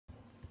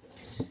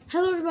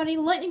Hello everybody,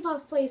 Lightning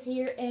Fox Plays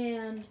here,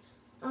 and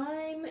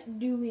I'm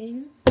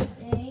doing a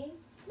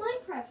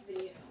Minecraft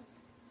video.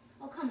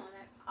 Oh, come on,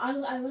 I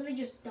literally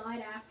just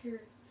died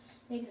after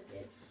making a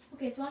vid.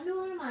 Okay, so I'm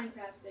doing a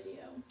Minecraft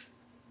video.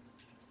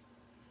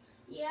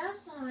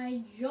 Yes,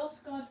 I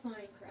just got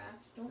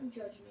Minecraft, don't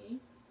judge me.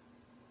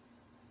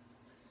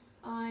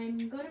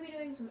 I'm going to be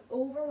doing some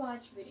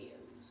Overwatch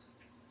videos.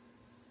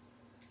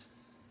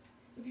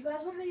 If you guys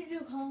want me to do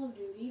Call of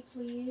Duty,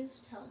 please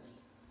tell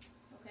me,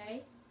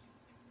 okay?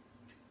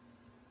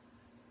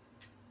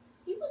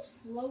 He was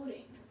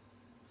floating.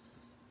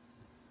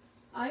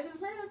 I've been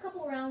playing a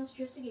couple rounds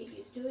just to get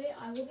used to it.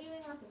 I will be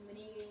doing lots of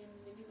mini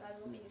games if you guys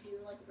want me to do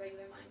like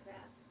regular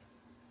Minecraft.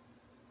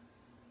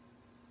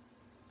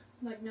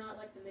 Like not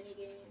like the mini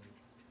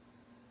games.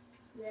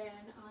 Then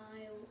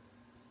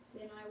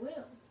I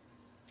will.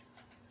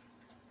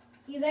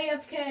 He's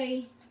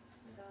AFK.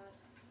 Oh my god.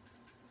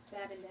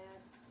 Bab and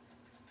Dad.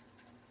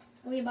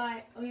 Oh yeah,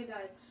 bye. Oh yeah,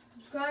 guys.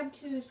 Subscribe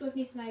to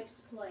Swifty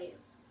Snipes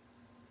Plays.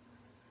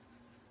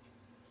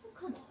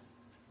 Come on.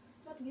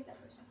 I'm about to get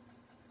that person.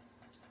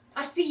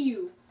 I see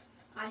you.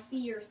 I see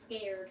you're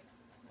scared.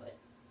 But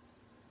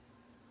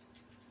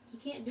he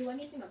can't do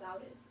anything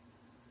about it.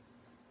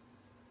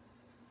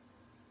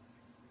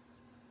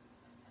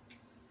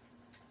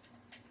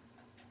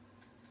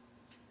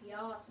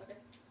 Yeah, sucker.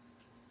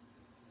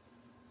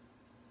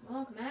 Come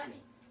on, come at me.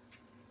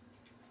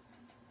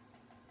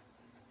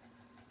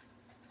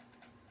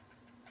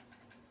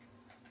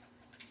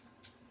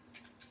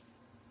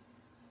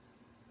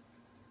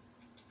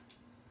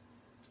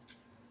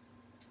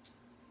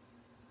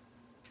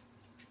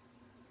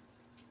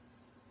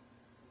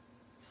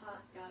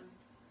 Got him.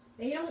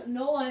 They don't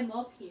know I'm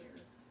up here.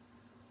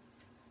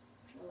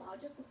 Well, I'll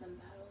just let them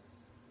battle.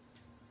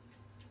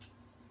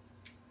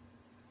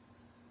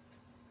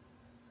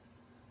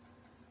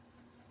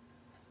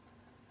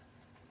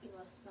 Give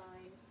us a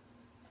sign.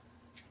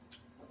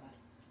 Oh god.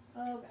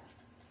 Oh god.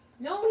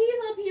 No,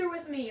 he's up here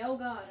with me. Oh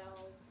god.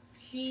 Oh.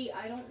 She,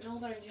 I don't know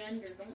their gender. Don't